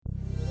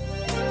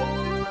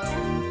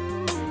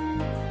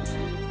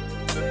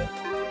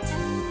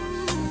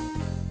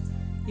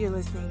You're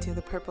listening to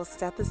The Purple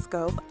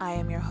Stethoscope. I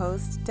am your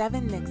host,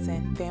 Devin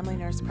Nixon, family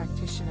nurse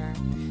practitioner.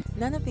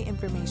 None of the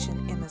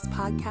information in this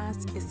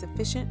podcast is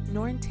sufficient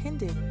nor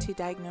intended to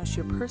diagnose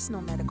your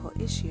personal medical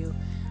issue,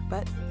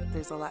 but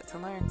there's a lot to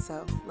learn,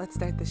 so let's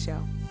start the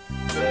show.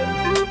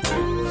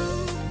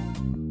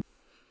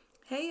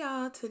 Hey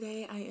y'all,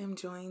 today I am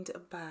joined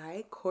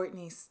by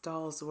Courtney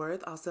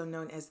Stallsworth, also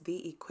known as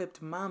The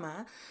Equipped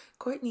Mama.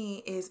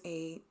 Courtney is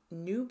a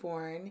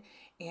newborn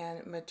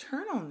and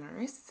maternal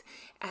nurse,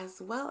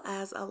 as well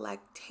as a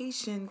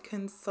lactation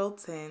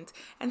consultant,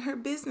 and her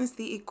business,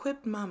 The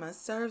Equipped Mama,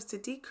 serves to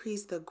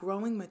decrease the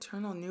growing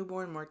maternal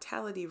newborn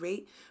mortality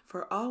rate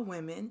for all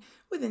women,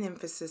 with an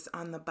emphasis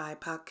on the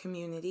BIPOC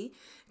community,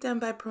 done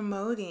by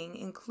promoting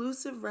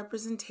inclusive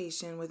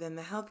representation within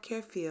the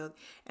healthcare field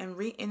and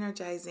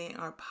re-energizing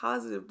our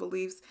positive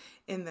beliefs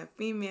in the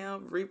female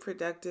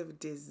reproductive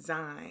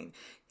design.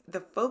 The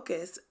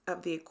focus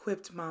of The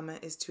Equipped Mama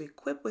is to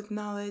equip with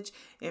knowledge,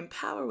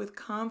 empower with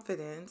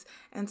confidence,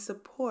 and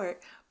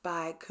support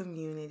by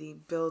community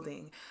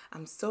building.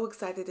 I'm so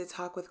excited to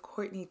talk with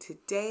Courtney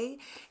today,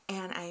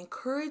 and I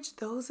encourage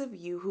those of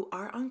you who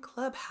are on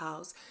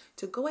Clubhouse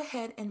to go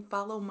ahead and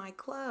follow my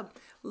club,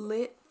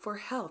 Lit for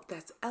Health.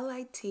 That's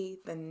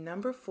LIT, the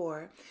number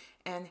 4,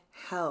 and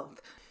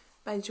health.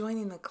 By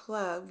joining the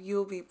club,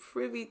 you'll be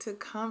privy to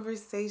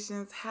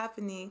conversations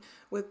happening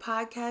with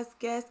podcast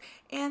guests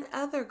and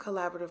other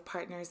collaborative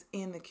partners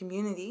in the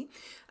community.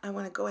 I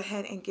want to go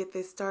ahead and get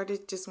this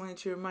started. Just wanted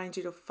to remind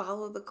you to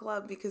follow the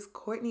club because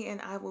Courtney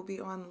and I will be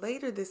on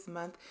later this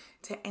month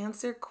to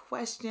answer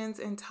questions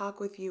and talk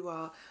with you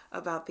all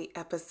about the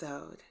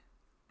episode.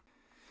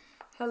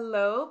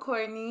 Hello,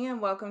 Courtney,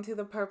 and welcome to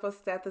the Purple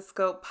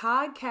Stethoscope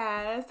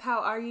podcast. How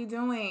are you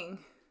doing?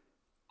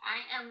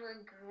 I am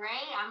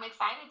great. I'm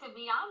excited to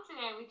be on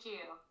today with you.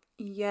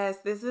 Yes,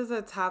 this is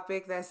a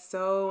topic that's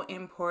so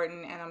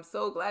important, and I'm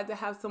so glad to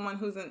have someone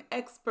who's an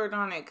expert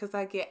on it because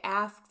I get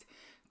asked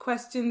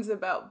questions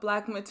about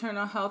Black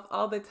maternal health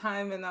all the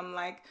time, and I'm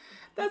like,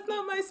 that's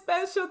not my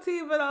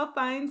specialty, but I'll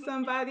find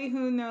somebody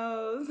who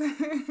knows.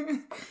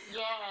 Yes.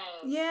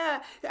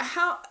 Yeah.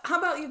 How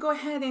about you go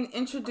ahead and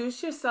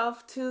introduce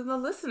yourself to the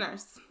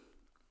listeners?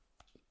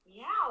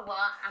 Yeah, well,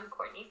 I'm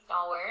Courtney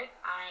Stallsworth.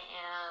 I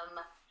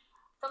am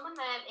someone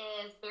that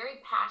is very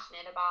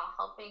passionate about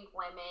helping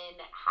women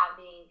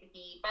having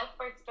the best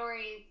birth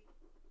stories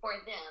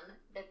for them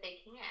that they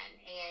can.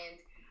 And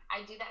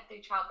I do that through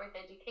childbirth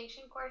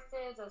education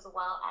courses as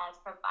well as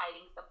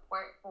providing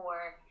support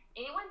for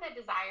anyone that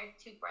desires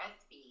to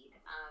breastfeed.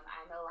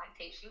 I'm a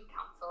lactation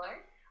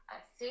counselor,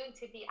 soon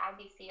to be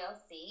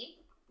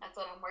IBCLC.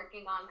 That's what I'm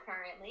working on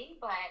currently,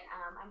 but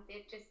I'm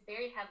just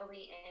very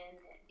heavily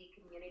in the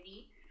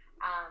community.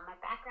 My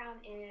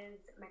background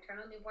is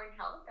maternal newborn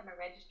health. I'm a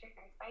registered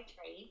nurse by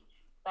trade,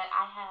 but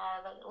I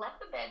have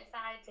left the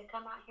bedside to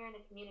come out here in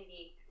the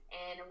community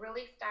and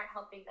really start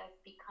helping us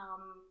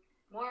become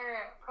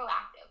more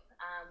proactive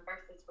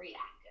versus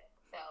reactive.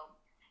 So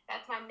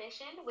that's my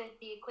mission with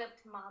The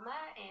Equipped Mama,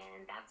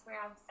 and that's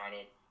where I've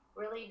started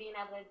really being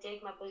able to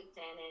dig my boots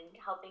in and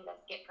helping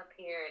us get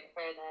prepared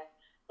for the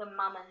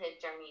mamahood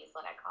journey is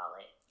what I call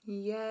it.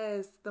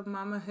 Yes, the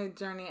mamahood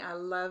journey. I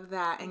love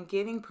that. And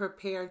getting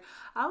prepared.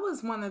 I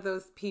was one of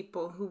those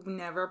people who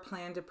never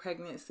planned a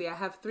pregnancy. I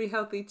have 3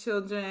 healthy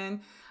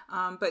children,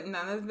 but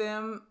none of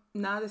them,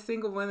 not a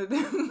single one of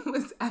them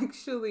was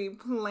actually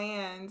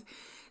planned.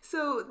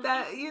 So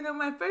that,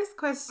 my first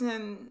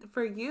question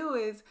for you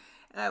is,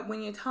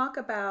 when you talk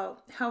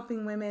about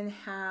helping women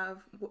have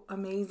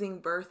amazing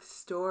birth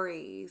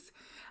stories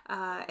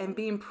and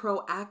being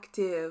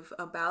proactive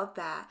about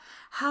that,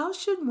 how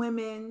should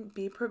women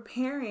be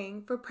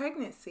preparing for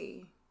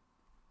pregnancy?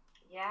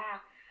 Yeah.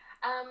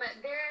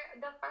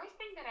 The first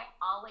thing that I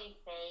always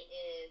say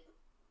is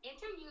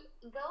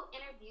go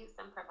interview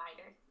some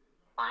providers.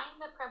 Find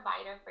the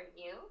provider for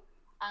you.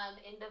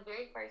 And the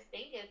very first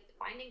thing is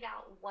finding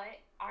out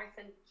what are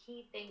some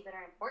key things that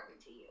are important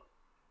to you.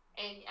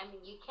 And I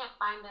mean, you can't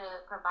find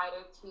a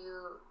provider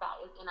that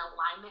is in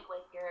alignment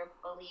with your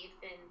beliefs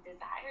and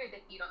desires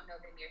if you don't know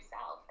them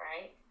yourself,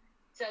 right?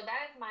 So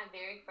that is my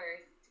very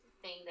first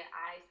thing that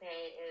I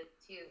say is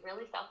to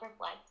really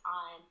self-reflect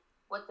on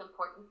what's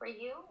important for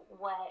you,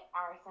 what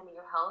are some of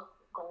your health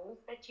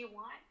goals that you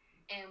want,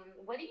 and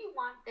what do you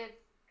want this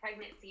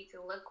pregnancy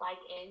to look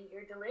like in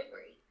your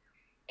delivery.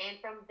 And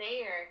from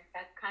there,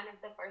 that's kind of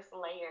the first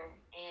layer.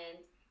 And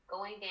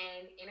going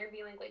in,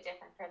 interviewing with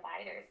different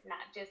providers,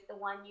 not just the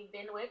one you've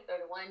been with or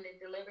the one that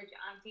delivered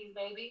your auntie's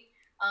baby,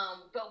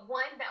 but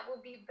one that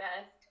will be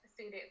best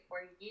suited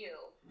for you.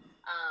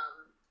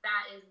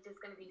 That is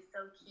just going to be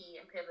so key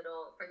and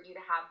pivotal for you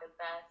to have the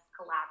best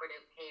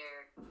collaborative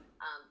care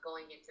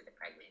going into the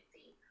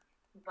pregnancy.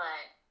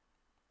 But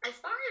as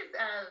far as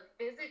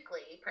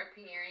physically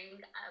preparing,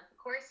 of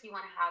course, you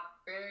want to have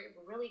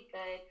really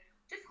good,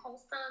 just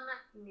wholesome,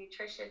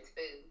 nutritious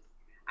foods.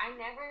 I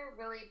never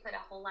really put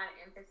a whole lot of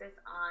emphasis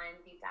on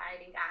the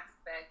dieting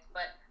aspect,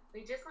 but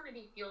we just want to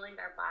be fueling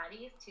our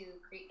bodies to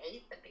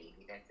create the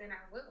baby that's in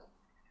our womb.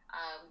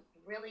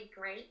 Really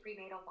great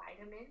prenatal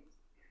vitamins,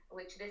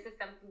 which this is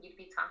something you'd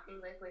be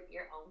talking with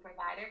your own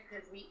provider,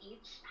 because we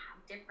each have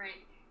different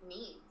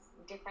needs,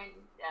 different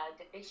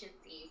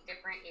deficiencies,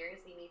 different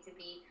areas we need to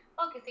be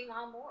focusing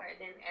on more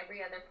than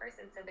every other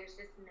person. So there's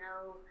just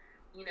no,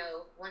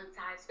 one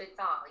size fits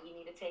all. You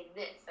need to take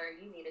this or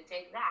you need to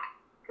take that,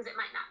 because it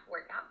might not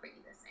work out for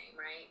you the same,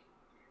 right?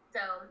 So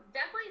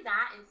definitely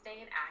that, and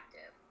staying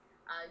active.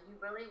 You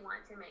really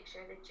want to make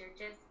sure that you're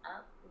just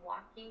up,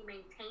 walking,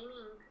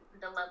 maintaining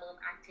the level of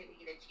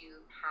activity that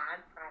you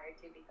had prior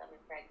to becoming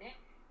pregnant,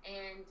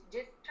 and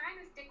just trying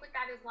to stick with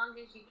that as long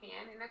as you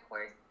can. And of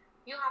course,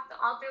 you'll have to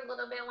alter a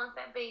little bit once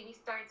that baby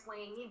starts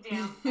weighing you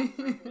down towards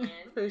the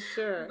end. For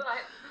sure.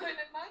 But for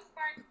the most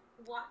part,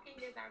 walking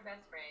is our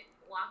best friend.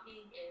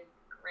 Walking is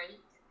great.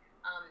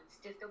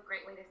 It's just a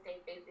great way to stay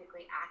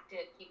physically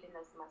active, keeping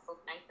those muscles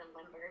nice and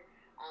limber,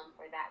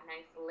 for that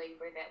nice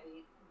labor that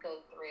we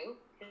go through,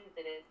 because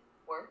it is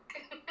work.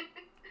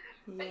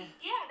 But Yeah.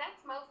 yeah,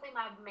 that's mostly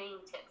my main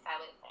tips, I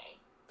would say.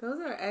 Those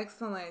are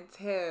excellent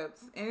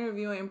tips.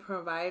 Interviewing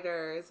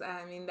providers.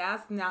 I mean,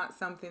 that's not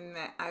something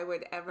that I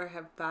would ever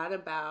have thought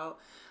about.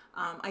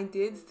 I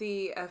did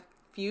see a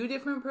few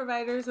different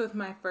providers with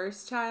my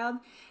first child,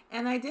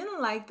 and I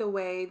didn't like the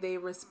way they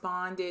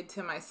responded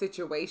to my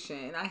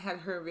situation. I had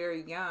her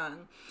very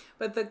young,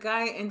 but the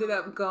guy I ended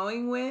up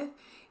going with,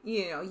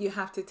 you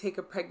have to take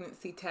a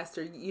pregnancy test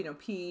or,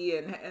 pee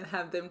and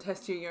have them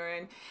test your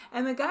urine.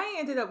 And the guy I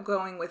ended up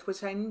going with,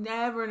 which I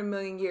never in a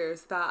million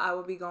years thought I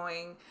would be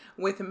going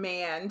with a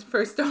man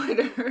for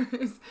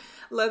starters,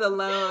 let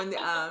alone,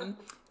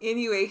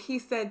 anyway, he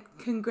said,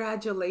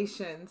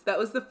 "Congratulations." That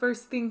was the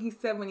first thing he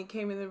said when he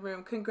came in the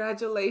room.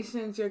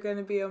 "Congratulations, you're going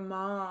to be a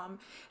mom."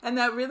 And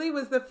that really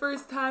was the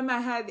first time I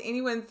had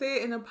anyone say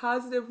it in a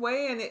positive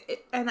way.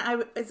 And I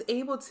was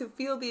able to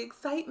feel the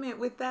excitement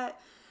with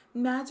that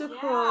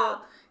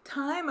magical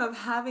time of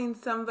having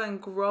someone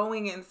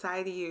growing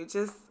inside of you.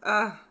 Just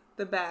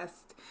the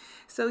best.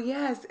 So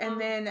yes,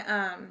 and then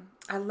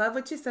I love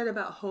what you said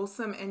about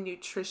wholesome and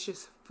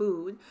nutritious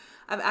food.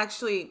 I've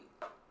actually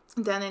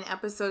done an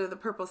episode of the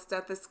Purple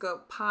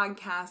Stethoscope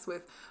podcast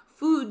with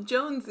Food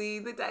Jonesy,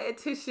 the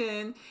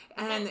dietitian,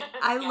 and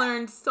I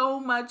learned so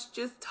much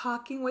just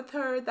talking with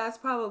her. That's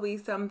probably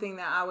something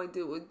that I would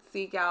do, would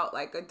seek out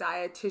like a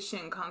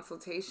dietitian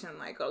consultation,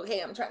 like,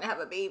 okay, I'm trying to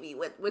have a baby,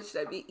 what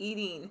should I be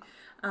eating?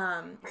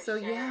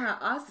 Yeah,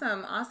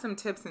 awesome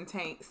tips and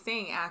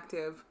staying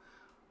active.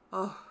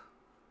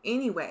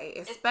 Anyway,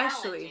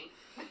 especially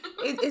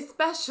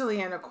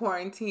in a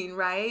quarantine,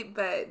 right?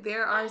 But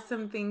there are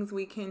some things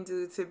we can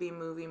do to be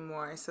moving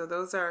more. So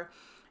those are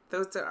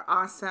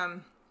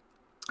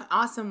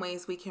awesome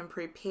ways we can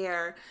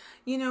prepare.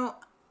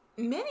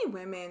 Many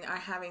women are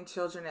having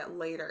children at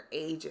later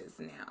ages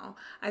now.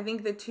 I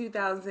think the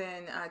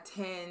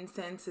 2010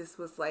 census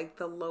was like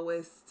the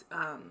lowest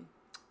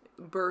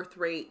birth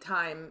rate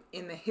time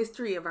in the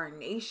history of our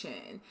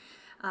nation.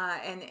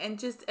 And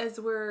just as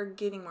we're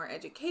getting more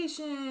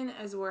education,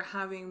 as we're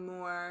having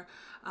more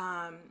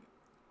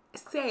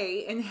say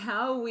in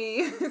how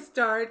we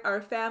start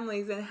our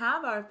families and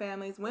have our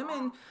families,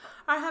 women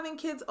are having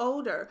kids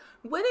older.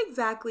 What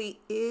exactly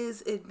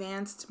is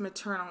advanced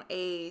maternal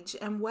age,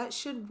 and what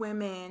should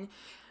women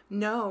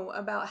know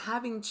about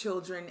having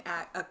children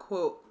at a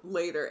quote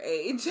later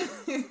age?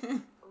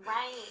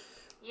 Right.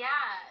 Yeah.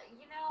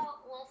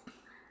 Well,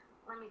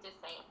 let me just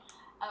say,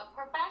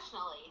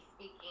 professionally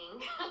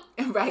speaking,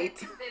 Right.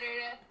 what is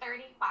considered a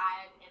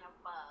 35 and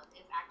above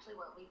is actually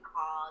what we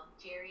call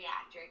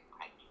geriatric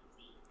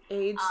pregnancy.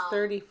 Age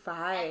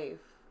 35.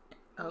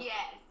 Okay.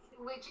 Yes,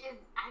 which is,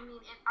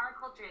 in our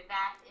culture,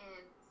 that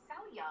is so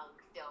young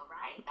still,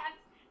 right?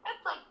 That's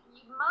like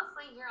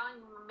mostly you're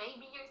on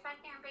maybe your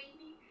second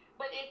baby,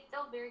 but it's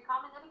still very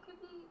common that it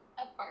could be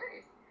a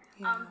first.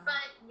 Yeah.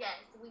 But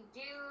yes, we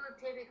do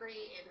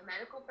typically in the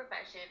medical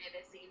profession, it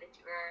is seen that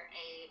you're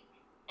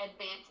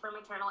advanced for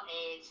maternal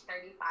age,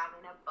 35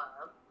 and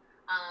above.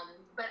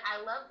 But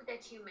I love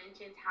that you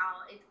mentioned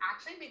how it's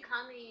actually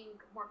becoming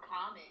more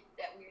common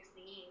that we're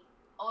seeing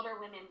older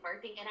women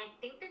birthing. And I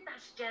think that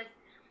that's just,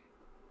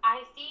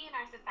 I see in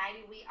our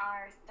society, we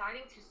are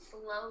starting to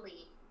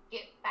slowly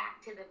get back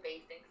to the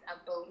basics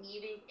of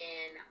believing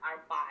in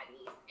our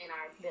bodies, in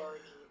our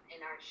abilities,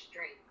 in our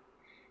strength.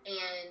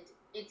 And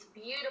it's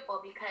beautiful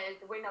because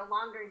we're no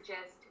longer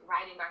just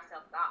writing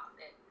ourselves off.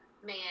 That,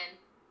 man,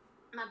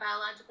 my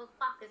biological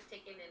clock is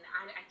ticking and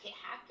I can't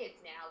have kids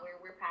now.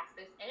 We're past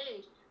this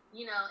age,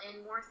 and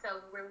more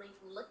so really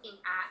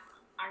looking at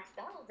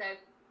ourselves as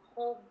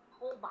whole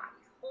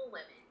bodies, whole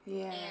women.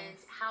 Yes. And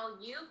how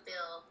you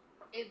feel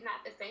is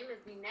not the same as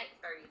the next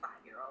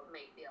 35-year-old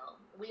may feel.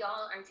 We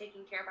all are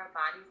taking care of our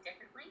bodies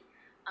differently.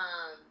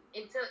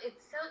 And so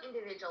it's so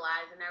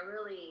individualized, and I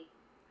really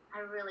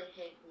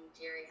hate the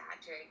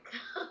geriatric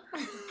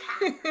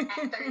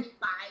at 35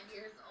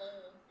 years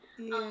old.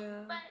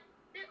 Yeah. But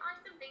there are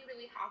some things that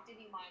we have to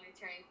be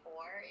monitoring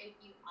for if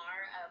you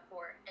are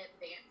for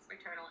advanced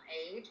maternal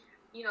age.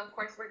 Of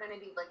course, we're going to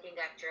be looking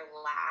at your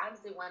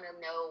labs. We want to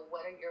know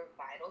what are your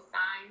vital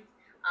signs.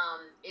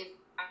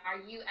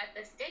 Are you at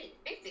the state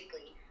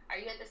physically? Are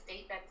you at the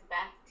state that's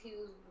best to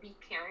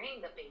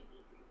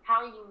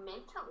how are you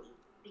mentally?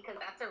 Because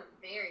that's a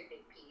very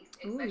big piece,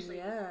 Ooh, especially,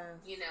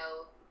 yes.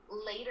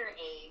 later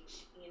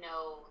age,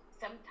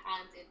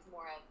 sometimes it's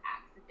more of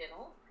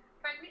accidental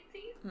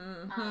pregnancies,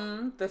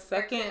 Mm-hmm. The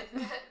second,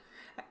 versus,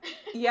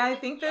 yeah, I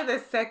think they're yeah,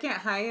 the second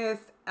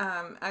highest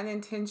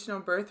unintentional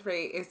birth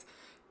rate is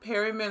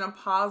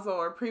perimenopausal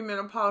or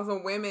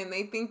premenopausal women.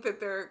 They think that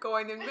they're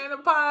going in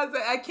menopause.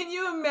 Can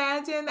you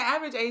imagine? The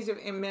average age of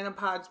in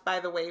menopause, by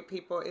the way,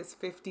 people, is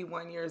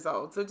 51 years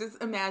old. So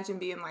just imagine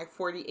being like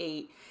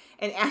 48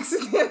 and yeah.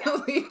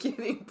 accidentally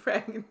getting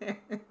pregnant.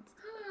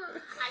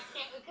 I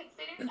can't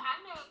consider. I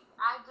know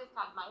I just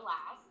had my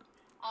last,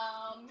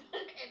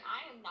 and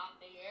I am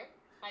not there.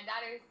 My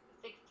daughter's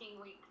 16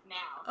 weeks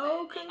now,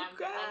 Oh, and I'm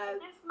just like, is congrats.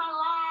 this my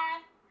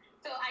last?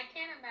 So I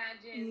can't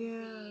imagine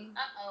Yeah.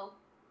 the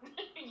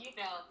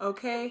the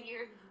Okay.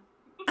 years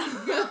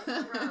down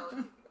the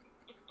road.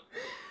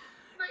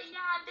 But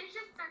yeah, there's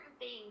just certain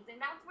things,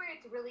 and that's where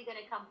it's really going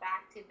to come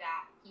back to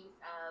that piece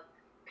of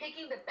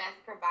picking the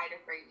best provider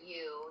for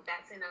you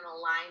that's in an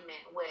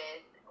alignment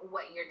with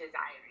what you're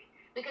desiring.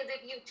 Because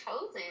if you've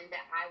chosen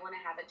that I want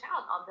to have a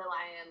child, although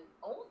I am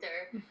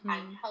older,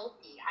 I'm Hmm.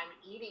 healthy, I'm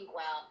eating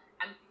well,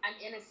 I'm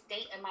in a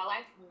state in my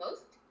life,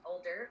 most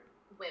older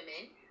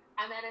women,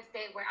 I'm at a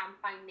state where I'm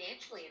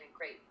financially in a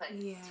great place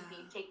to Yeah.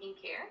 be taking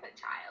care of a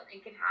child and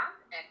can have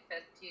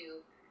access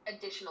to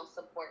additional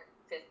support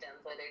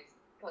systems, whether it's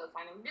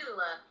postpartum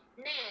doula,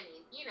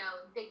 nannies,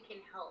 they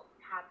can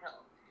have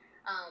help.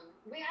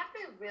 We have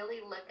to really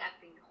look at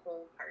the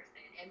whole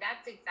person. And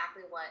that's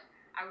exactly what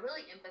I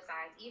really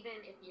emphasize,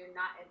 even if you're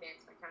not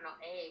advanced maternal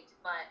age,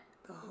 but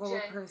The whole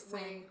just person.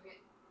 when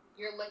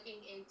you're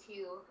looking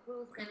into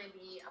who's going to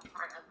be a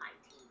part of my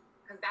team.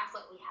 Because that's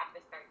what we have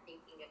to start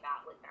thinking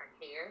about with our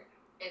care,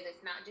 is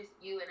it's not just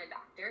you and a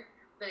doctor,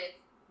 but it's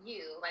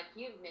you, like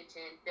you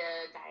mentioned,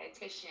 the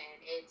dietitian,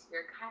 it's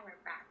your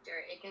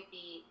chiropractor, it could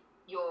be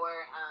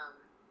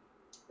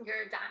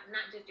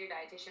not just your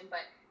dietitian,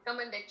 but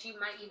someone that you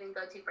might even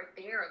go to for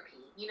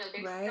therapy. There's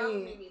so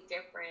Right. many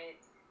different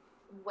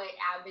way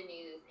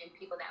avenues and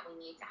people that we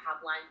need to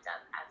have lined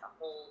up as a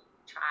whole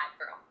tribe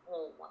for a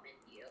whole woman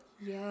view.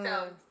 So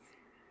Yes.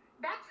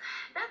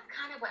 that's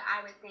kind of what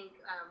I would think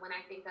when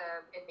I think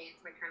of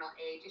advanced maternal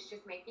age. It's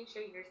just making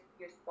sure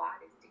your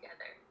squad is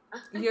together,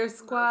 Your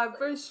squad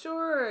mostly. for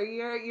sure.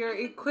 Your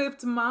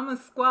equipped mama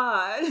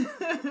squad.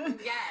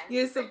 Yes.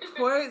 Your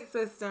support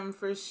system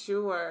for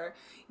sure.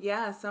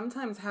 Yeah,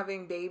 sometimes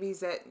having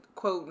babies at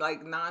quote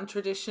like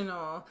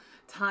non-traditional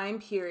time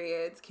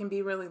periods can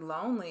be really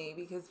lonely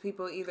because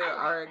people either I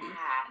like already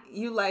that.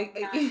 you like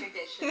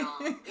Non-traditional.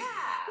 Yeah.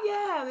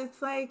 yeah,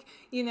 it's like,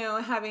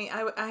 having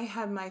I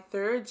had my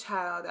third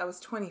child, I was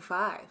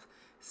 25.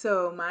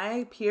 So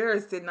my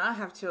peers did not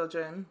have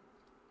children.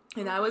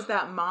 And I was Mhm.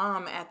 that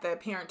mom at the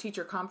parent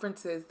teacher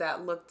conferences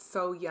that looked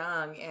so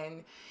young.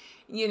 And,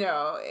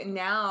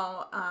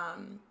 now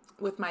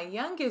with my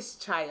youngest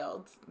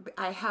child,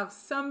 I have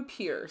some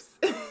peers,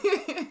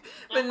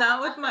 but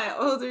not with my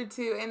older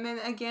two. And then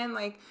again,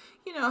 like,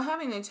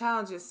 having a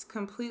child just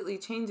completely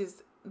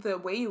changes the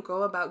way you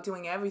go about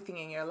doing everything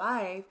in your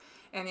life.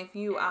 And if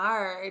you Everything.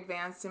 are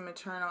advanced in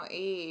maternal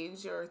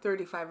age or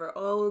 35 or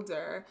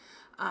older,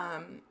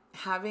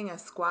 having a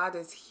squad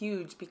is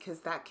huge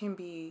because that can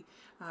be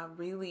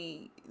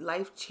really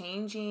life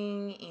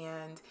changing,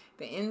 and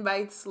the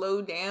invites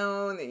slow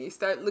down and you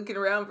start looking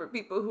around for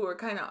people who are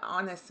kind of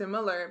on a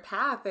similar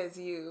path as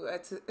you.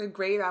 It's a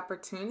great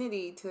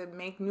opportunity to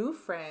make new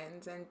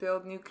friends and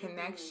build new Mhm.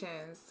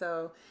 connections.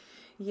 So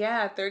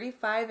yeah,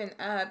 35 and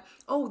up.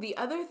 Oh, the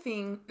other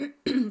thing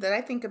that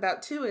I think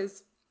about too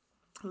is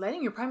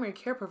letting your primary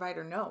care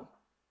provider know,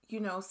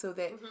 so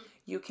that Mhm.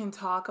 you can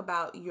talk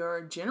about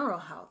your general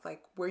health,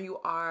 like where you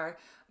are,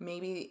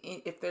 maybe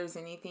if there's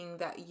anything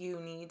that you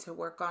need to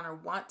work on or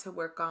want to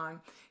work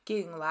on,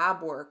 getting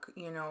lab work,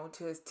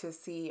 to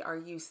see, are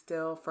you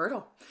still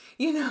fertile?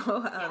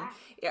 Yeah.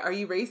 Are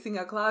you racing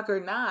a clock or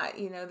not?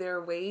 There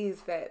are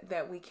ways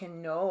that we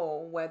can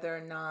know whether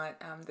or not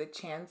the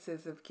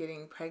chances of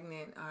getting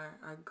pregnant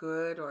are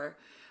good, or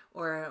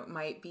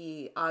might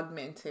be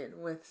augmented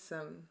with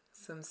some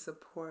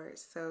support.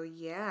 So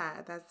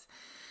yeah, that's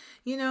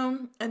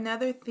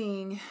another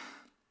thing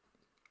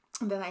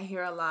that I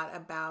hear a lot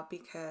about,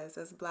 because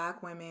as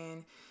Black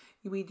women,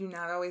 we do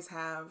not always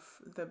have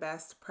the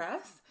best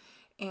press,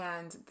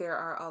 and there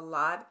are a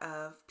lot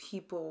of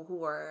people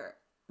who are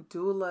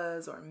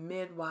doulas or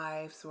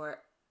midwives or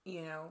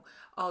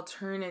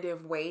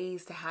alternative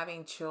ways to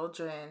having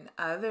children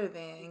other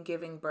than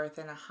giving birth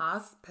in a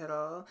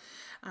hospital.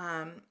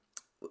 um,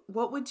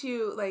 what would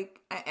you like,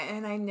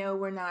 and I know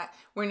we're not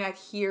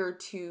here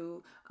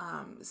to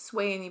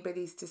sway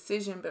anybody's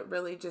decision, but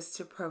really just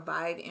to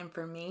provide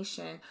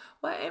information.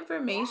 What Yeah.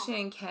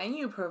 information can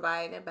you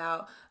provide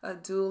about a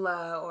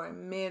doula or a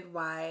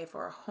midwife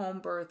or a home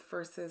birth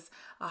versus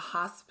a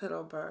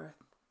hospital birth?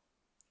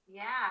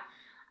 Yeah.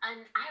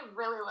 And I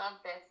really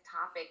love this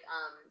topic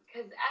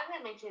because, as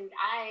I mentioned,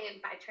 I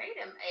by trade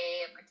am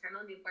a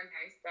maternal newborn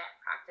nurse that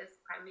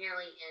practiced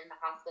primarily in the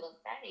hospital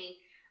setting.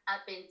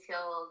 up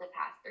until the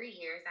past 3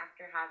 years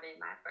after having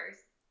my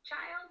first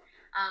child.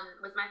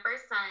 With my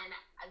first son,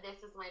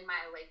 this is when my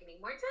awakening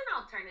more to an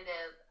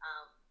alternative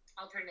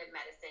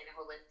medicine and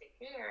holistic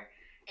care.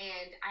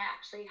 And I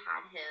actually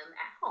had him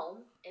at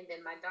home, and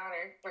then my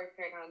daughter, birth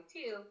at home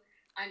too,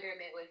 under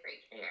midwifery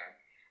care.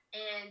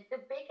 And the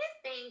biggest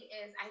thing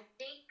is, I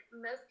think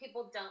most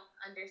people don't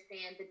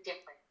understand the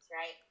difference,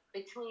 right,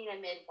 between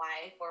a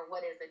midwife or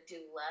what is a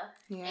doula.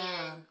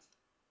 Yeah. And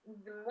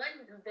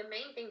the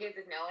main thing is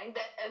knowing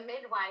that a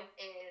midwife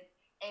is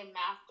a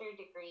master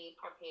degree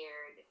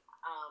prepared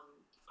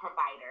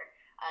provider.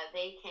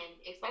 They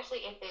can,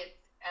 especially if it's,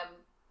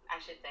 I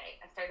should say,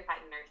 a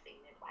certified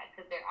nursing midwife,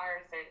 because there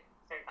are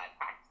certified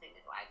practicing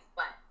midwives,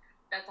 but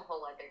that's a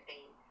whole other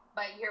thing.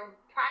 But your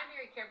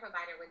primary care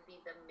provider would be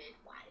the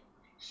midwife.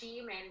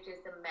 She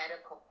manages the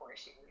medical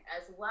portion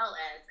as well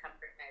as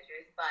comfort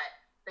measures, but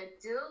the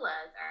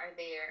doulas are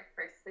there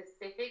for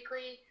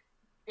specifically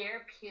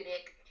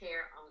therapeutic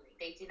care only.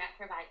 They do not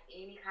provide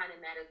any kind of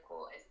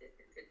medical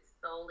assistance. It's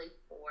solely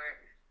for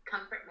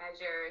comfort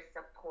measures,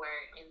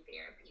 support, and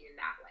therapy in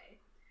that way.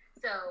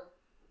 So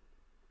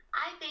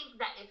I think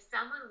that if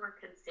someone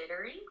were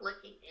considering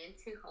looking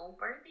into home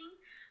birthing,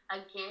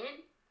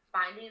 again,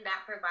 finding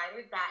that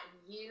provider that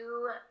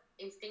you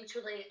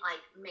instinctually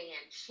like,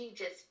 man, she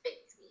just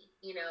fits me.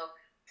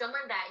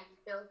 Someone that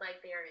feels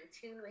like they're in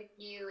tune with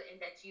you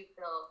and that you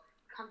feel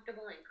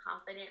comfortable and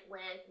confident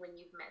with when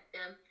you've met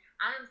them.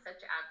 I'm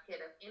such an advocate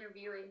of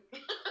interviewing,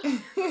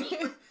 meet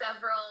with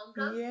several,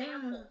 go Yeah.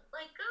 sample,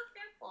 go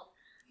sample.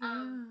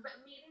 Yeah.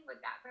 But meeting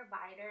with that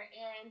provider,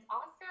 and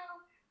also,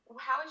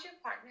 how is your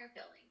partner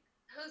feeling?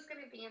 Who's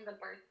going to be in the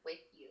birth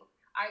with you?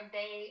 Are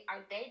they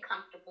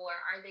comfortable, or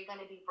are they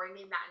going to be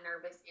bringing that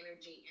nervous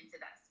energy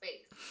into that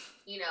space?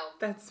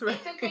 That's right.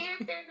 It's okay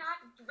if they're not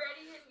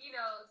ready, and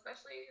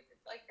especially if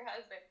it's like your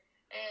husband,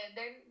 and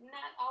they're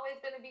not always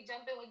going to be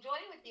jumping with joy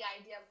with the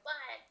idea,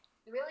 but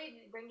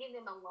really bringing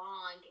them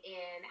along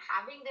and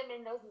having them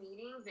in those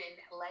meetings and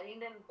letting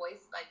them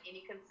voice like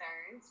any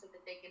concerns so that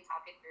they can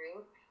talk it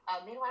through.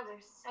 Midwives are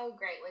so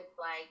great with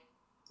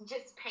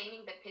just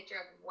painting the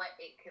picture of what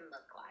it can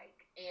look like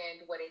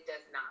and what it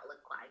does not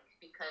look like,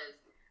 because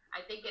I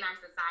think in our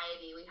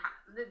society we have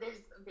this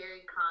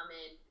very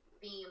common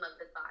theme of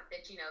the thought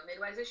that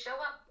midwives just show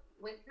up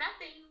with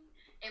nothing,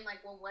 and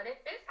like, well, what if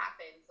this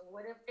happens,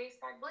 what if they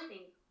start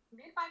bleeding?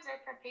 Midwives are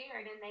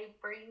prepared, and they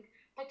bring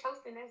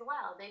Pitocin as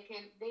well.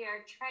 They are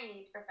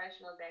trained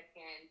professionals that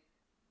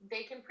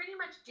they can pretty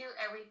much do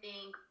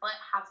everything but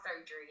have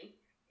surgery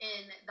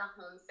in the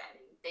home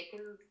setting. They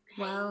can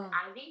hang Wow.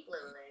 IV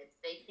fluids.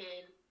 They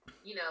can,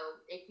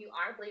 if you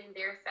are bleeding,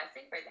 they're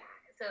assessing for that.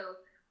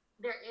 So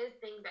there is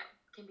things that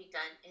can be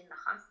done in the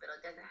hospital.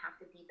 It doesn't have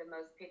to be the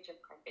most picture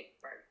perfect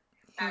birth.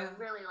 I Yeah.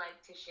 really like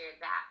to share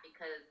that,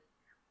 because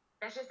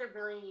that's just a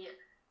really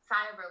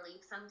sigh of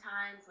relief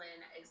sometimes when,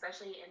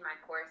 especially in my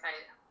course,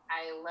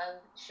 I love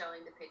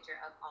showing the picture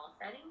of all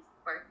settings,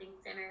 birthing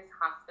centers,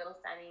 hospital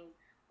settings,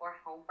 or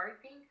home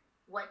birthing.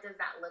 What does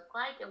that look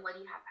like, and what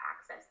do you have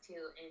access to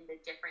in the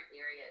different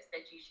areas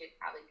that you should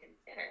probably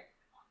consider?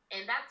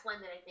 And that's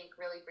one that I think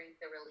really brings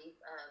the relief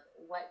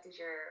of, what does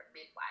your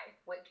midwife,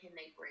 what can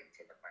they bring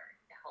to the birth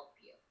to help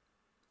you?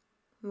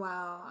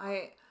 Wow.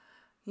 I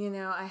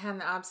had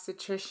an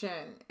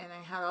obstetrician and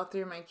I had all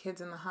three of my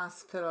kids in the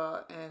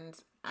hospital and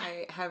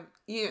I have,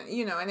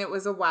 and it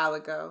was a while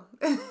ago.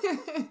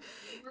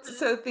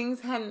 So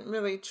things hadn't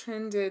really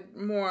trended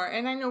more.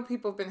 And I know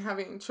people have been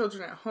having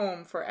children at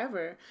home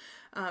forever.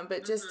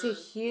 But just to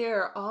Mm-hmm.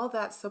 hear all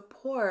that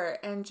support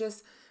and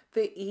just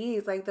the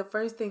ease, like the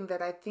first thing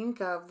that I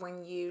think of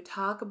when you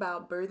talk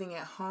about birthing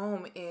at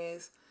home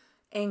is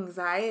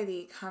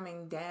anxiety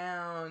coming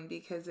down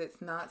because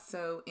it's not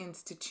so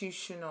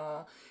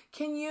institutional.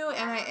 Can you,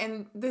 Yeah.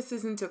 and this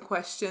isn't a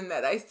question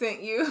that I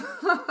sent you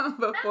That's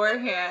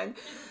beforehand,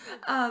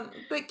 okay.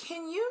 but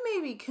can you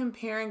maybe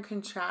compare and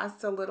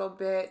contrast a little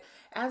bit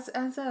as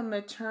a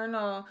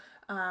maternal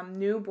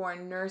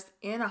newborn nurse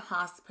in a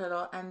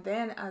hospital and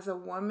then as a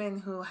woman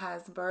who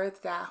has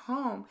birthed at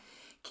home?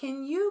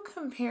 Can you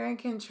compare and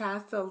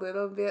contrast a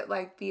little bit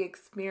like the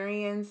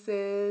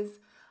experiences?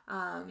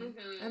 I'm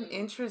Mm-hmm.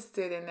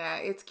 interested in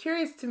that. It's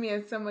curious to me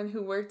as someone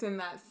who worked in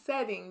that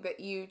setting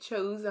that you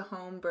chose a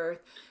home birth,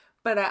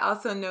 but I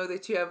also know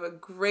that you have a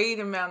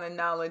great amount of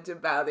knowledge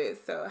about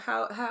it. So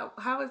how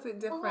is it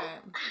Well,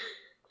 different?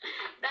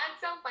 that's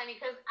so funny,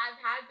 because I've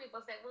had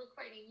people say, "Well,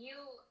 Courtney, you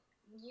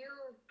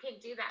can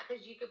do that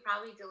because you could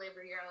probably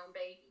deliver your own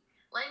baby."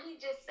 Let me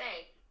just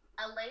say,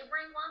 a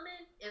laboring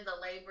woman is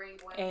a laboring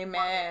woman and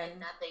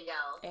Amen. nothing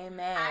else.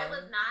 I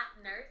was Amen. not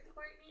nurse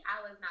Courtney. I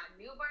was not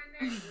newborn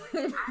nurse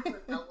Courtney. I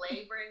was a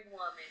laboring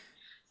woman.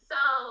 So,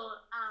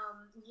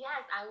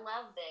 yes, I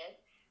love this.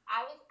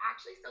 I was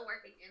actually still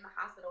working in the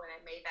hospital when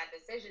I made that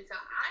decision. So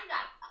I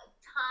got a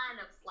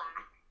ton of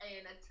slack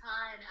and a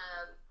ton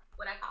of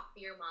what I call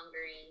fear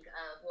mongering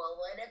of, well,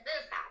 what if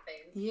this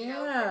happens?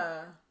 Because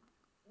Yeah.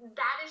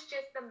 that is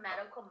just the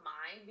medical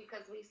mind,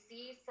 because we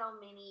see so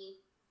many.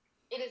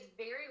 it is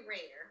very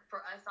rare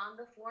for us on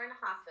the floor in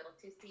the hospital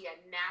to see a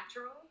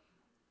natural,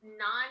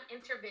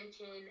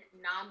 non-intervention,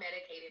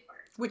 non-medicated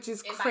birth. Which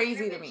is And by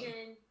crazy to me.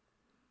 intervention,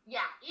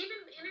 yeah, even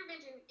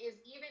intervention is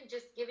even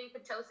just giving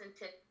Pitocin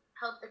to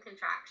help the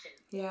contraction,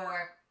 Yeah.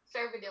 or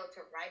Cervidil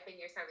to ripen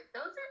your cervix.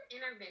 Those are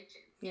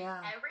interventions.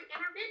 Yeah. Every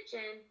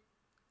intervention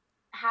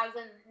has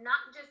a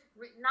not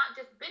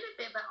just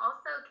benefit, but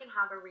also can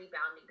have a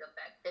rebounding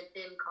effect that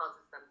then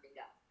causes something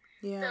else.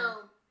 Yeah.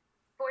 So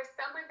for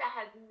someone that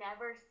has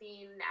never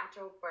seen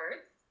natural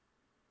births,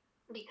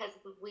 because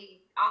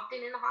we often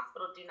in the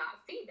hospital do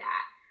not see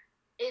that,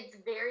 it's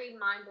very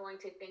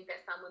mind-blowing to think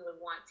that someone would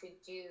want to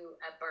do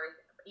a birth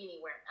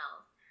anywhere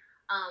else.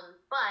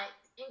 But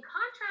in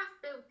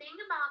contrast, the thing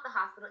about the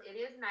hospital, it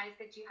is nice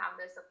that you have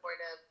the support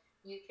of,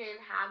 you can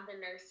have the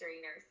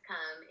nursery nurse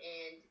come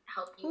and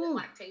help you with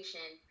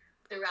lactation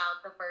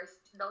throughout the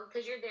first,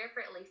 because you're there for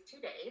at least 2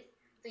 days.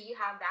 So you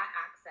have that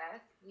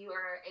access. You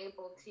are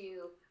able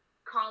to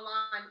call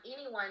on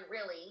anyone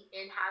really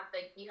and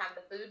you have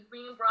the food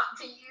being brought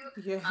to you.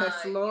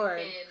 Yes,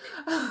 Lord.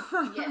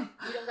 Yes,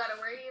 you don't got to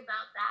worry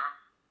about that.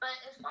 But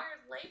as far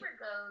as labor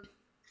goes,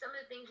 some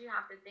of the things you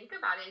have to think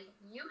about is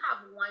you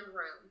have one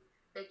room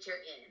that you're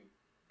in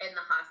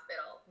the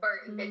hospital,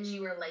 that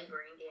you are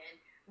laboring in,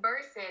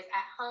 versus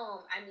at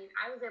home. I mean,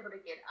 I was able to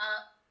get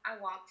up, I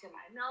walked to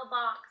my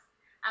mailbox,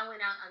 I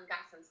went out and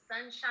got some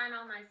sunshine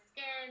on my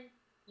skin.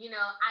 You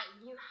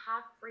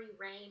have free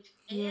range,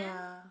 and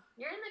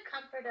you're in the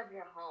comfort of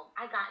your home.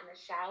 I got in the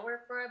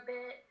shower for a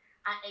bit.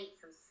 I ate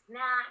some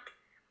snack.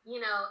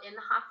 In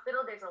the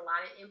hospital, there's a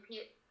lot of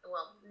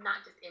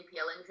not just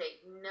NPLN,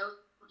 say no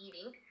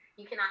eating.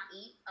 You cannot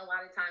eat a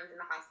lot of times in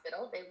the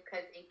hospital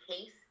because in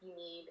case you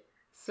need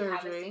surgery, to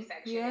have a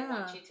C-section, they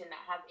want you to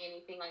not have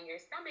anything on your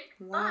stomach.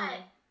 Wow. But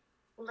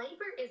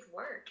labor is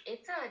work.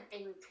 It's an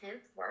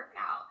intense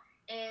workout,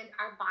 and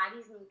our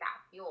bodies need that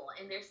fuel.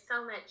 And there's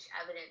so much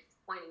evidence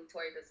pointing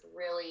towards us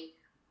really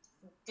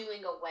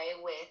doing away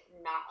with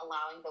not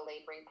allowing the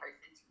laboring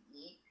person to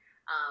eat.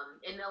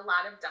 And a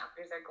lot of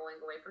doctors are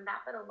going away from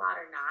that, but a lot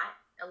are not.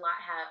 A lot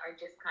are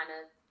just kind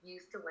of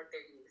used to what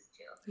they're used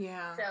to.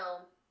 Yeah.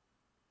 So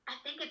I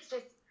think it's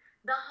just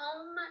the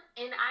home,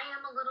 and I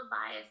am a little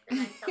biased,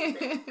 and I tell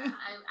this,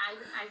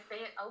 I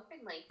say it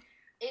openly.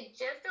 It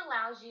just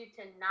allows you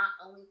to not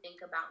only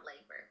think about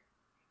labor.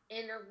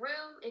 In a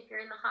room, if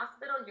you're in the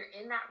hospital, you're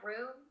in that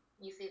room,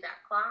 you see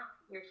that clock,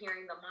 you're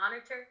hearing the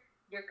monitor,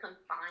 you're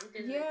confined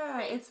in this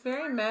space. It's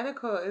very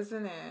medical,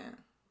 isn't it?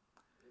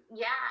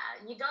 Yeah,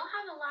 you don't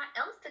have a lot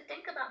else to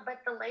think about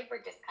but the labor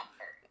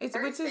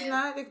discomfort. Which is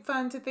not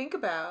fun to think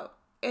about.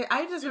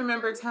 I just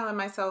remember telling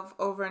myself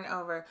over and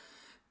over,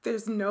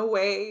 there's no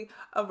way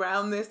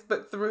around this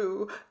but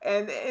through,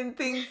 and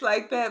things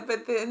like that.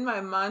 But then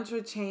my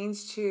mantra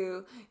changed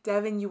to,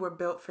 Devin, you were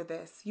built for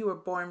this. You were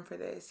born for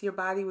this. Your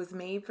body was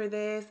made for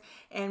this.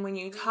 And when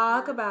you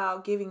talk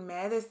about giving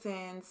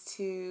medicines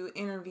to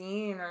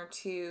intervene or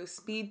to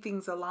speed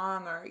things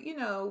along,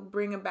 or,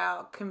 bring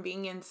about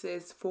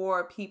conveniences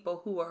for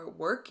people who are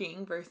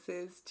working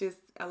versus just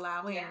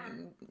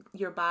allowing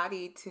your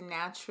body to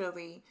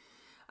naturally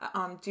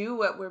do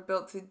what we're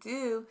built to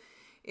do,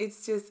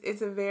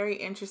 it's a very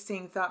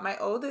interesting thought. My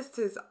oldest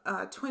is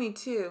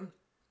 22,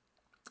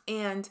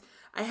 and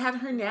I had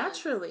her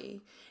naturally,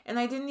 and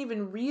I didn't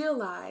even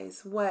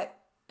realize what,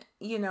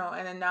 an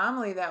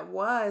anomaly that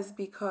was,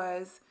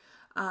 because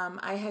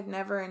I had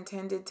never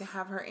intended to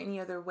have her any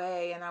other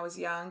way, and I was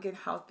young and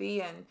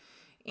healthy, and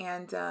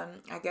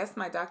I guess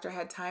my doctor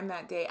had time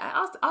that day.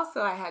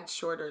 I had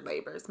shorter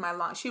labors.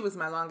 She was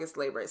my longest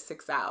labor at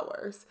 6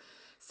 hours.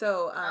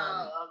 So,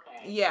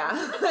 okay.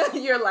 Yeah,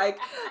 you're like,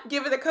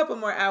 give it a couple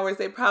more hours,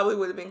 they probably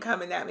would have been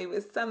coming at me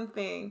with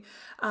something.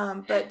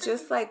 But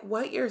just like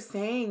what you're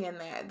saying, and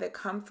the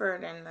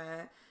comfort and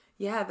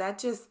that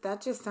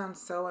just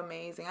sounds so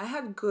amazing. I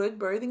had good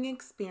birthing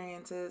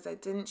experiences. I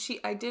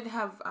did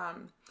have,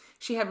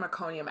 she had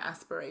meconium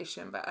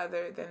aspiration, but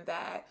other than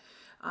that,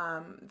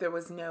 there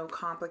was no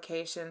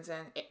complications,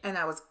 and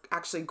I was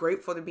actually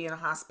grateful to be in a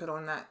hospital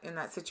in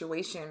that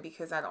situation,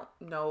 because I don't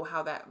know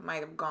how that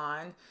might have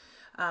gone.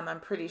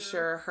 I'm pretty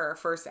sure her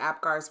first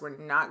APGARs were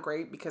not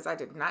great, because I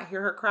did not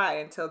hear her cry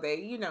until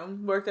they,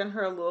 worked on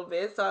her a little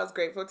bit. So I was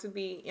grateful to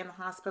be in the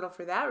hospital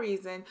for that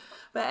reason.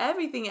 But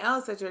everything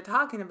else that you're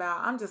talking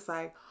about, I'm just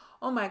like,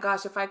 oh my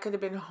gosh, if I could have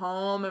been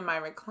home in my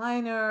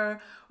recliner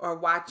or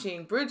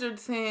watching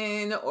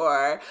Bridgerton,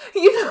 or,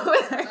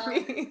 what I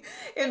mean,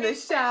 in the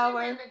shower.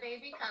 When the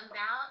baby comes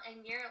out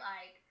and you're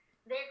like,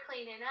 they're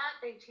cleaning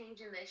up, they're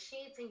changing the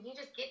sheets, and you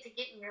just get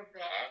in your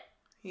bed.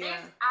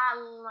 Yeah.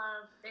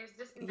 There's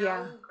just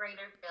no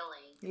greater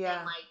feeling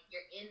than like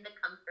you're in the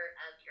comfort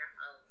of your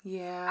home.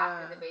 Yeah.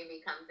 After the baby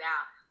comes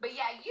out. But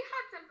yeah, you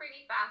had some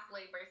pretty fast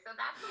labor, so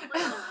that's a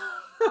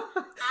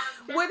little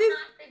that's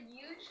not the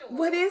usual.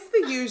 What is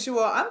the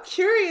usual? I'm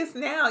curious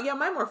now. Yeah,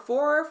 mine were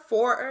 4,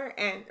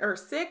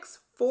 6,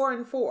 4,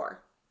 and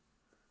 4.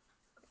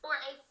 For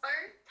a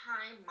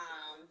first-time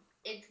mom,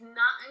 it's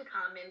not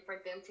uncommon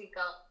for them to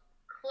go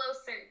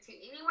closer to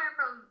anywhere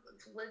from,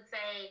 let's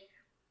say,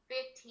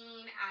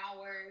 15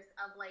 hours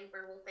of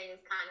labor, we'll say, is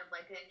kind of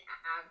like an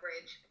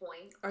average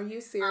point. Are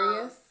you Um,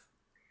 serious?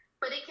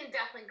 but it can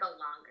definitely go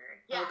longer.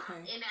 Yeah.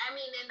 Okay. And I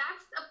mean, and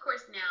that's, of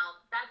course,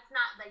 now, that's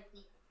not like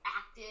the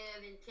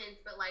active, intense,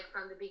 but like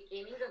from the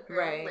beginning of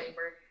early Right.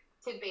 labor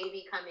to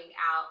baby coming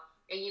out.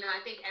 And,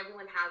 I think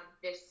everyone has,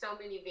 there's so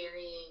many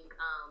varying,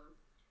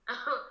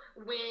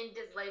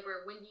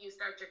 when do you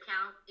start your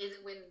count? Is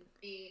it when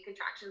the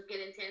contractions get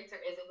intense, or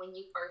is it when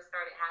you first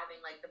started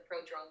having like the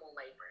prodromal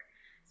labor?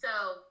 So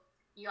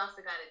you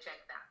also got to check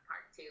that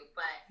part too.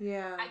 But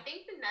Yeah. I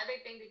think another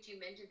thing that you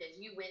mentioned is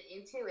you went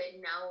into it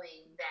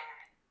knowing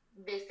that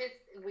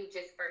we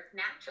just birth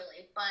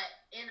naturally. But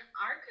in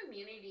our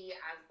community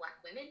as Black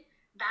women,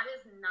 that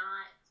is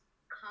not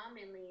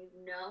commonly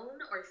known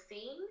or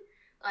seen.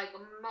 Like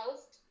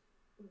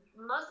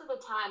most of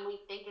the time, we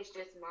think it's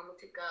just normal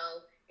to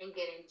go and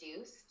get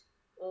induced,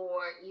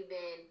 or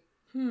even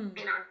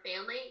in our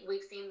family,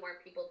 we've seen more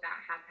people that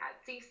have had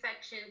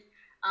C-sections.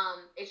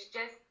 It's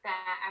just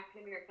that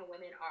African American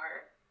women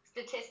are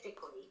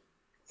statistically,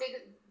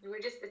 we're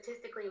just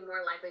statistically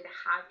more likely to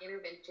have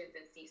interventions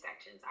and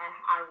C-sections.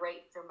 Our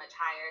rates are much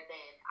higher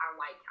than our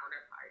white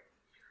counterparts.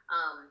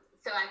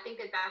 So I think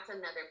that that's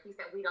another piece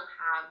that we don't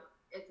have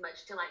as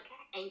much to like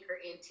anchor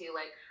into.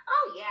 Like,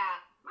 oh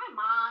yeah, my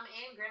mom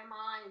and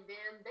grandma and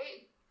them,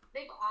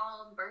 they've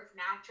all birthed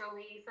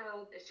naturally,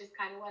 so it's just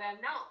kind of what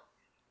I've known.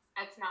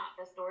 That's not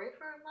the story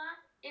for a lot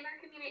in our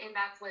community, and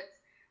that's what's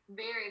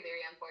very,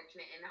 very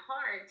unfortunate and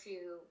hard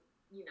to,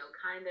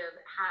 kind of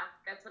have.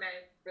 That's what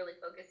I really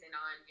focus in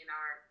on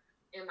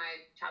in my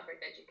childbirth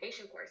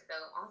education course,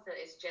 though. Also,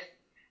 is just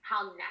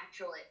how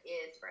natural it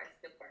is for us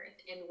to birth,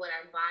 and what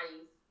our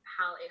bodies,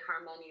 how it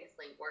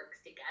harmoniously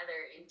works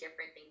together, in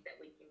different things that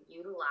we can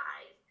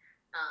utilize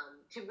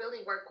to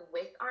really work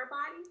with our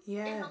bodies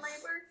in the Yes.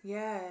 labor.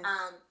 Yes.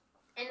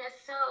 And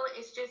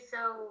it's just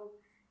so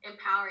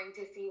empowering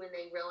to see when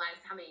they realize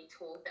how many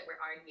tools that we're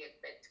already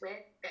equipped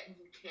with that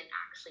you can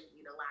actually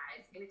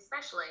utilize. And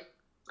especially,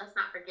 let's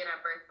not forget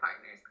our birth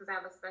partners, because I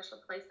have a special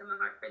place in my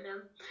heart for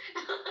them.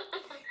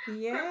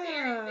 Preparing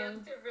Yeah.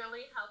 them to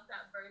really help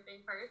that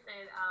birthing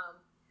person.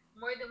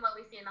 More than what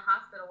we see in the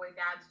hospital, where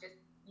dad's just,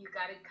 you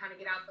got to kind of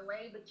get out the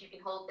way, but you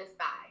can hold this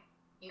thigh.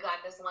 You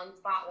got this one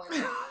spot, one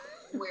job.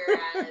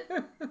 Whereas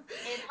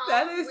in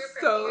That home, is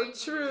we're so preparing you to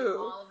do true.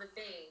 all the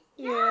things.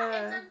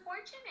 Yeah, it's Yeah.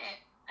 unfortunate.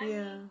 I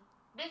Yeah. mean,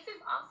 this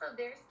is also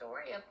their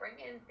story of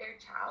bringing their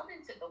child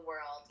into the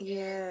world. And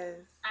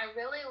Yes. I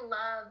really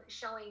love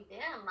showing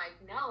them, like,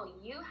 no,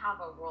 you have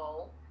a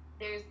role.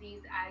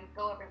 I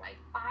go over like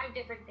 5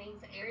 different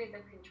things, areas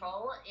of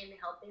control in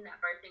helping that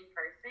birthing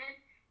person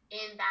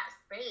in that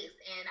space.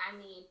 And I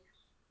mean,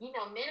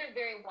 men are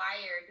very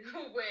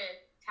wired with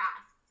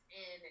tasks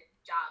and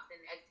jobs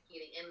and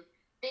executing, and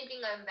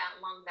thinking of that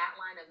along that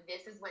line of,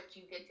 this is what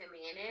you get to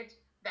manage,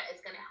 that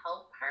is going to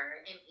help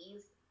her and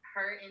ease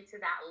her into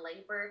that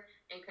labor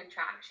and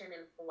contraction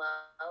and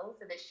flow,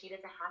 so that she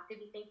doesn't have to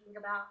be thinking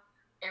about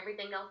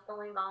everything else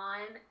going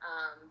on.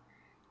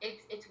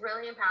 It's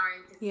really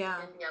empowering to see Yeah.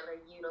 them be able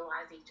to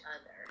utilize each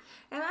other.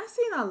 And I've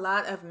seen a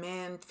lot of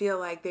men feel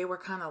like they were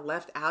kind of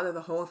left out of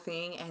the whole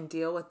thing and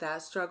deal with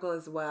that struggle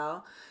as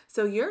well.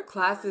 So your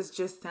classes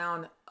just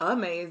sound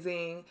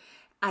amazing.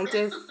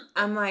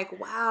 I'm like,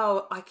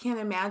 wow, I can't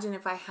imagine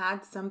if I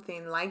had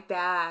something like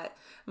that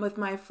with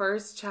my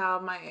first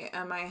child.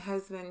 My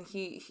husband,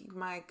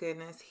 my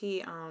goodness,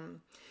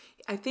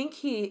 I think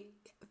he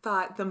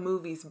thought the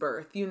movie's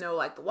birth,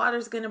 like the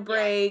water's gonna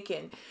break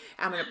and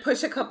I'm gonna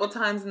push a couple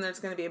times and there's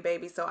gonna be a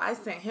baby. So I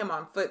sent him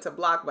on foot to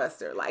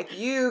Blockbuster. Like,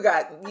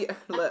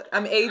 look,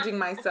 I'm aging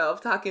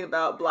myself talking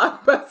about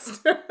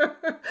Blockbuster.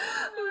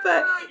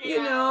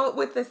 But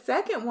with the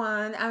second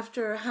one,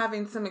 after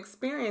having some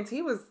experience,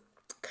 he was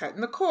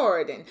cutting the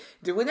cord and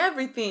doing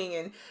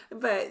everything.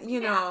 But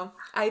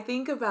I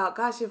think about,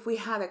 gosh, if we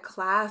had a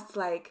class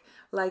like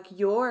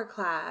your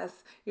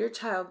class, your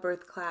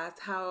childbirth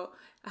class, how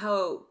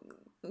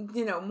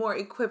more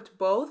equipped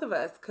both of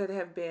us could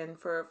have been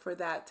for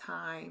that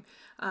time.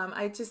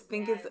 I just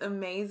think it's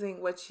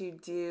amazing what you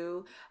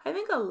do. I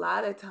think a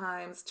lot of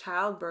times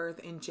childbirth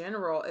in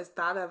general is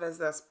thought of as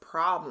this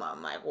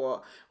problem. Like,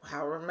 well,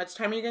 how much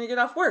time are you going to get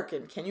off work?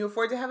 And can you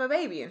afford to have a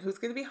baby? And who's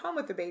going to be home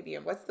with the baby?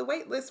 And what's the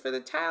wait list for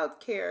the child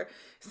care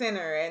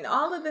center? And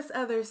all of this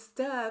other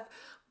stuff.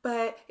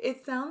 But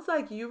it sounds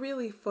like you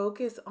really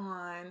focus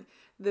on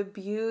the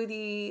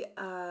beauty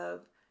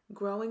of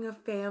growing a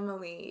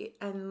family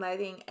and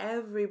letting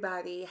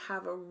everybody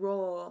have a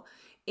role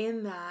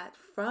in that,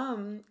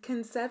 from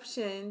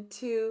conception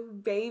to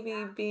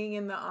baby being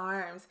in the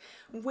arms.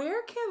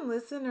 Where can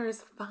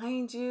listeners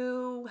find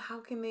you?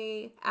 How can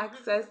they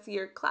access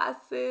your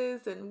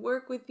classes and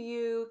work with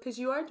you? Because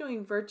you are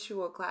doing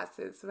virtual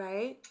classes,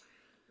 right?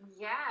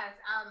 Yes,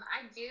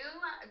 I do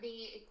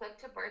the Equipped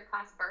to Birth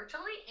class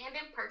virtually and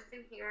in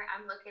person here.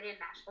 I'm located in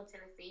Nashville,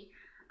 Tennessee.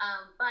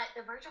 But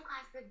the virtual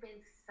classes have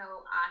been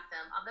so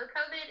awesome. Although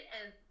COVID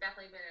has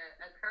definitely been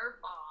a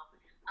curveball,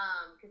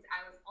 because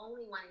I was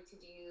only wanting to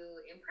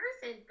do in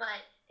person,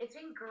 but it's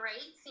been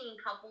great seeing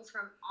couples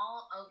from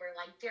all over,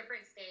 like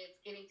different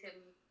states, getting to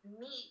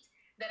meet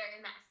that are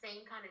in that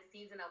same kind of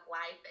season of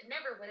life that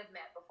never would have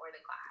met before the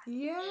class. And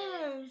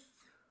Yes.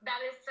 that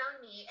is so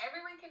neat.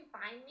 Everyone can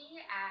find me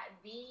at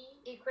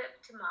The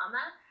Equipped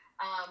Mama.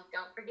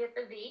 Don't forget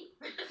the V.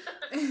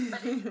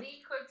 But it's The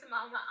Equipped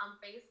Mama on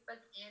Facebook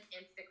and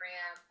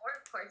Instagram, or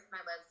of course my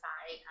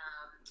website,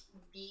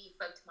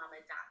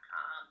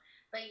 theequippedmama.com.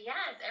 But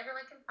yes,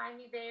 everyone can find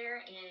me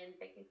there, and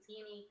they can see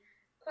any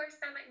course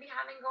I might be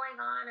having going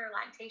on, or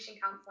lactation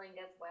counseling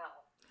as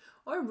well.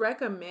 Or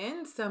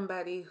recommend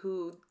somebody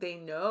who they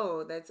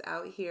know that's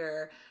out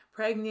here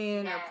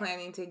pregnant or Yes.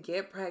 planning to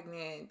get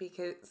pregnant,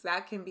 because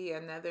that can be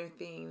another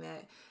thing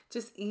that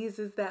just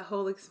eases that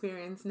whole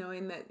experience,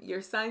 knowing that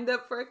you're signed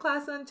up for a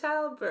class on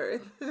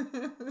childbirth.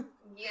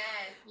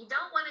 Yes, you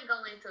don't want to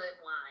go into it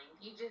blind.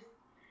 You just,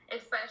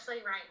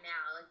 especially right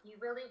now, like you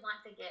really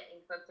want to get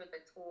equipped with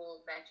the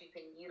tools that you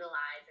can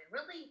utilize and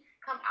really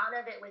come out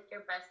of it with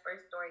your best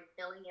birth story,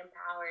 feeling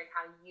empowered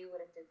how you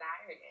would have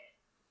desired it.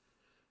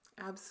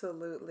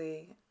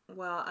 Absolutely.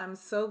 Well, I'm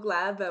so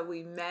glad that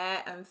we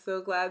met. I'm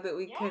so glad that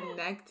we Yes.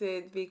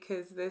 connected,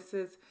 because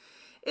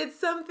it's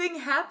something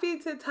happy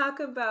to talk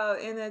about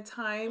in a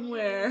time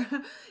where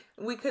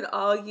we could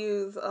all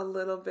use a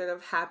little bit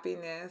of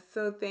happiness.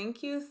 So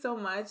thank you so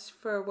much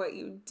for what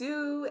you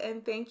do,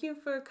 and thank you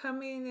for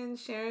coming and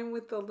sharing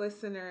with the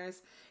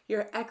listeners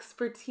your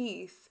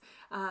expertise.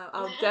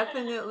 I'll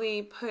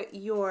definitely put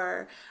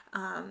your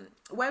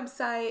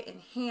website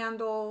and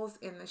handles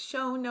in the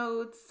show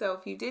notes. So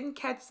if you didn't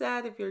catch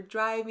that, if you're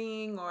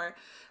driving or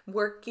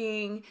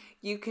working,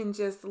 you can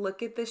just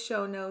look at the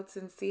show notes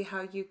and see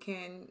how you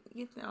can,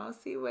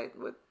 see what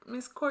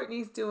Miss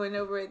Courtney's doing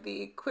over at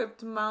the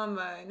Equipped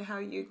Mama, and how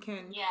you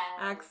can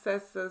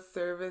access those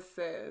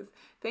services.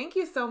 Thank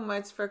you so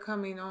much for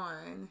coming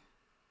on.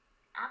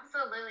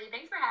 Absolutely.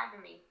 Thanks for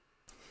having me.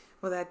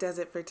 Well, that does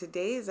it for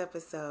today's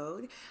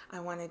episode. I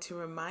wanted to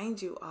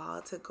remind you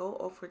all to go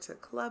over to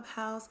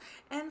Clubhouse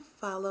and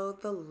follow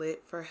the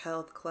Lit for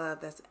Health Club.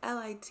 That's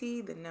LIT,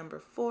 the number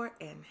 4,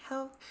 and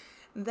health.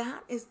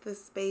 That is the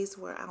space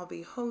where I'll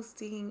be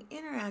hosting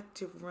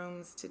interactive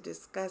rooms to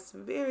discuss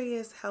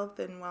various health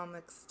and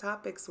wellness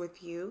topics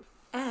with you.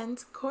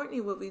 And Courtney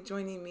will be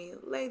joining me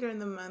later in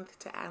the month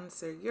to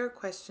answer your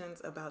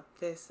questions about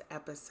this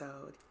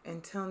episode.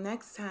 Until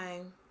next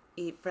time,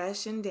 eat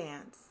fresh and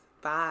dance.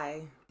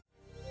 Bye.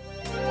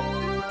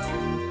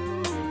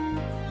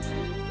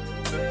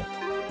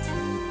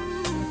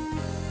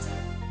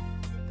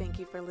 Thank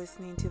you for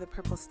listening to the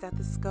Purple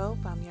Stethoscope.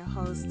 I'm your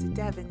host,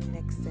 Devin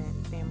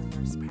Nixon, family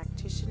nurse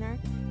practitioner.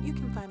 You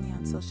can find me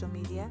on social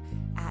media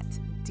at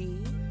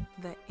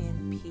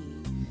DTheNP.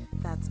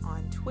 That's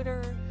on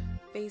Twitter,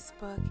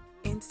 Facebook,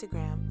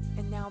 Instagram,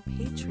 and now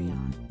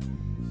Patreon.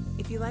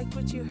 If you liked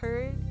what you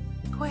heard,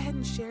 go ahead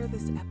and share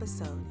this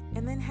episode,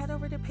 and then head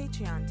over to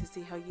Patreon to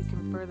see how you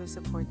can further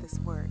support this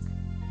work.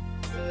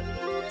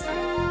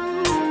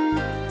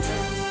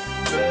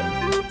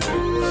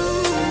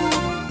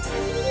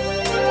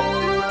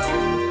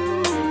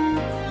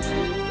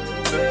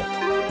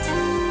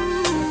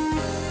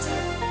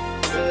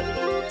 Thank you.